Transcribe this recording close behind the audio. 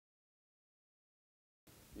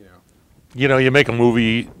you know, you make a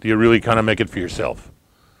movie, you really kind of make it for yourself.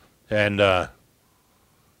 And a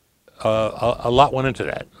lot went into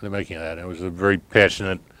that, the making of that. It was a very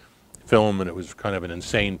passionate film, and it was kind of an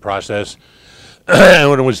insane process. And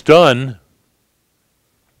when it was done,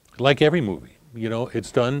 like every movie, you know,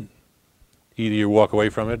 it's done. Either you walk away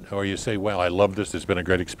from it, or you say, "Well, I love this. It's been a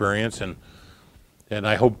great experience, and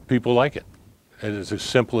I hope people like it." And it's as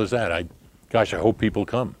simple as that. Gosh, I hope people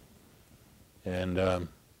come. And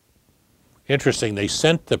interesting, they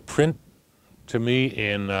sent the print to me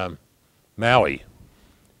in Maui.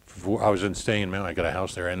 I was staying in Maui. I got a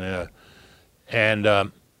house there, and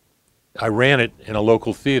I ran it in a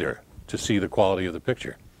local theater to see the quality of the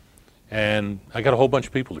picture. And I got a whole bunch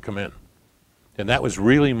of people to come in. And that was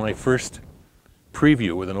really my first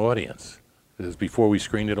preview with an audience. It was before we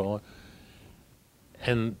screened it all.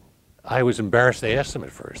 And I was embarrassed to ask them at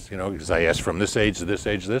first, you know, because I asked from this age to this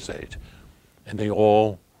age to this age. And they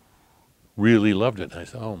all really loved it. And I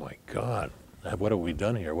said, oh my God, what have we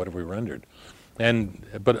done here? What have we rendered?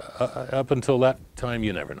 But up until that time,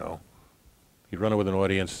 you never know. You run it with an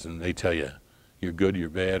audience and they tell you you're good, you're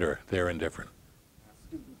bad, or they're indifferent.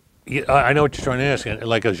 Yeah, I know what you're trying to ask.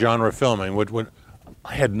 Like a genre film, I mean,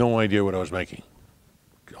 I had no idea what I was making.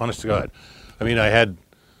 Honest to God. I mean, I had,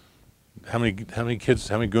 how many kids,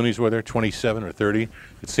 how many Goonies were there? 27 or 30?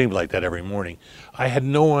 It seemed like that every morning. I had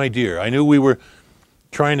no idea. I knew we were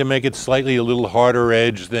trying to make it slightly a little harder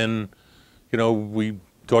edge than, you know, we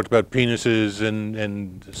talked about penises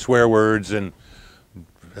and swear words and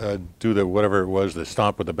do the whatever it was, the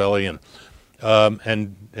stomp with the belly, and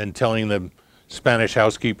telling the Spanish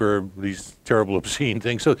housekeeper these terrible obscene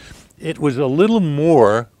things. So it was a little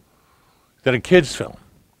more than a kid's film.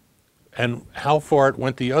 And how far it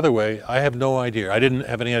went the other way, I have no idea. I didn't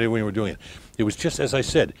have any idea when we were doing it. It was just, as I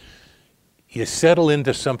said, you settle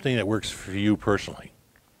into something that works for you personally.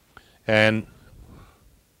 And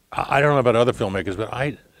I don't know about other filmmakers, but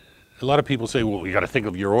a lot of people say, well, you got to think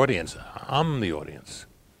of your audience. I'm the audience.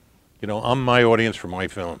 You know, I'm my audience for my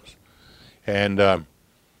films. And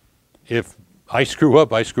if I screw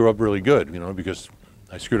up really good, you know, because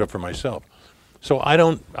I screwed up for myself. So I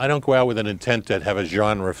don't go out with an intent to have a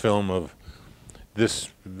genre film of this,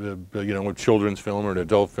 you know, a children's film or an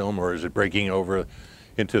adult film, or is it breaking over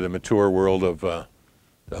into the mature world of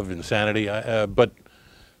insanity? But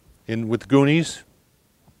with Goonies,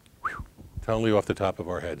 totally off the top of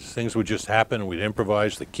our heads. Things would just happen, and we'd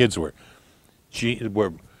improvise. The kids were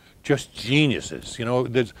just geniuses. You know,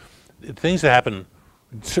 there's things that happen.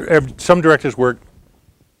 Some directors work,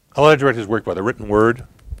 a lot of directors work by the written word,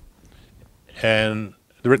 and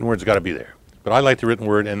the written word's got to be there. But I like the written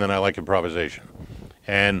word, and then I like improvisation.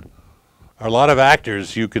 And a lot of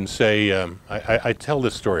actors, you can say, I tell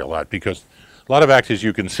this story a lot, because a lot of actors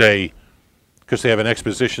you can say, because they have an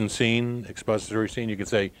expository scene, you can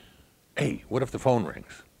say, hey, what if the phone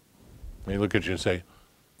rings? And they look at you and say,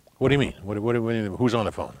 what do you mean? Who's on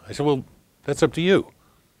the phone? I said, well, that's up to you.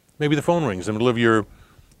 Maybe the phone rings in the middle of your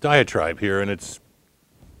diatribe here, and it's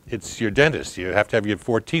your dentist. You have to have your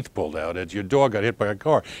 4 teeth pulled out. It's your dog got hit by a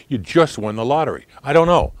car. You just won the lottery. I don't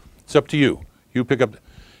know. It's up to you. You pick up.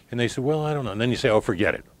 And they say, well, I don't know. And then you say, oh,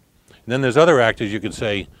 forget it. And then there's other actors you can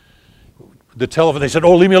say, the telephone, they said,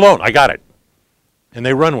 oh, leave me alone. I got it. And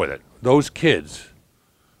they run with it. Those kids,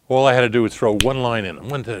 all I had to do was throw one line in.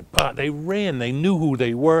 They ran. They knew who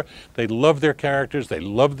they were. They loved their characters. They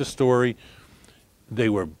loved the story. They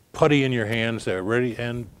were putty in your hands. They were ready,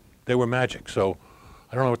 and they were magic. So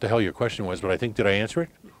I don't know what the hell your question was, but I think, did I answer it?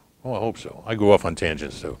 Oh, I hope so. I go off on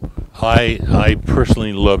tangents, too. I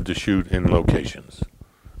personally love to shoot in locations.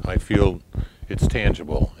 I feel it's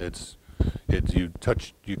tangible. You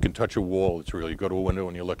can touch a wall. It's real. You go to a window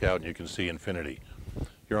and you look out and you can see infinity.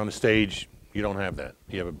 You're on the stage, you don't have that.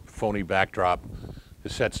 You have a phony backdrop. The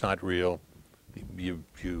set's not real.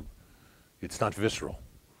 It's not visceral.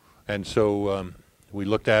 And so we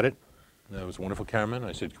looked at it. There was a wonderful cameraman.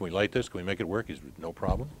 I said, can we light this? Can we make it work? He said, no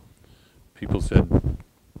problem. People said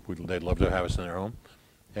they'd love to have us in their home.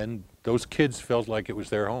 And those kids felt like it was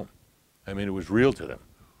their home. I mean, it was real to them.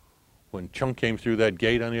 When Chunk came through that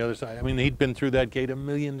gate on the other side, I mean, he'd been through that gate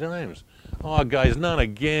 1,000,000 times. Oh, guys, not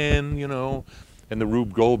again, you know. And the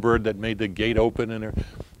Rube Goldberg that made the gate open, and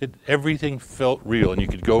everything felt real, and you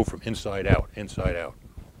could go from inside out, inside out.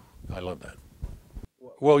 I love that.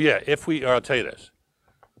 Well, yeah, I'll tell you this.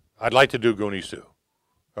 I'd like to do Goonies 2.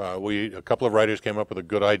 A couple of writers came up with a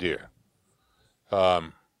good idea.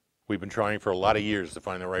 We've been trying for a lot of years to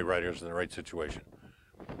find the right writers in the right situation.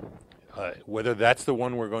 Whether that's the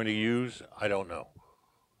one we're going to use, I don't know.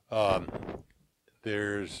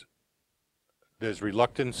 There's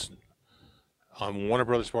reluctance on Warner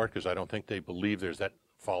Brothers' part, because I don't think they believe there's that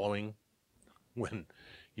following. When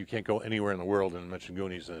you can't go anywhere in the world and mention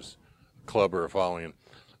Goonies as a club or a following.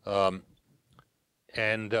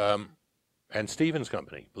 And Stevens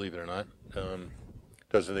Company, believe it or not,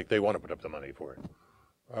 doesn't think they want to put up the money for it.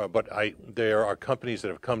 But there are companies that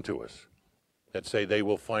have come to us that say they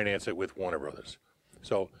will finance it with Warner Brothers.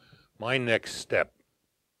 So my next step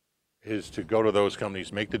is to go to those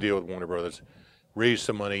companies, make the deal with Warner Brothers, raise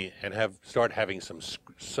some money, and start having some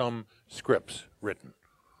scripts written.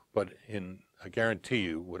 But I guarantee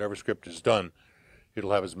you, whatever script is done,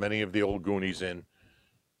 it'll have as many of the old Goonies in,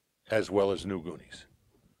 as well as new Goonies.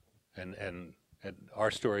 And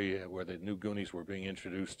our story, where the new Goonies were being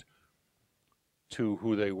introduced to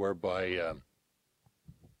who they were by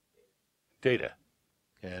Data,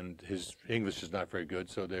 and his English is not very good,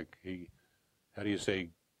 so how do you say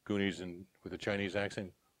Goonies with a Chinese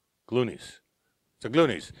accent? Gloonies. It's a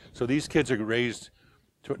Gloonies. So these kids are raised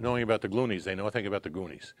knowing about the Gloonies. They know nothing about the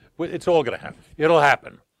Goonies. It's all going to happen. It'll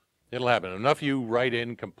happen. It'll happen. Enough of you write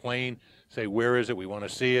in, complain, say, where is it? We want to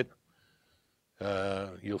see it.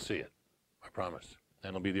 You'll see it. I promise. And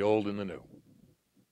it'll be the old and the new.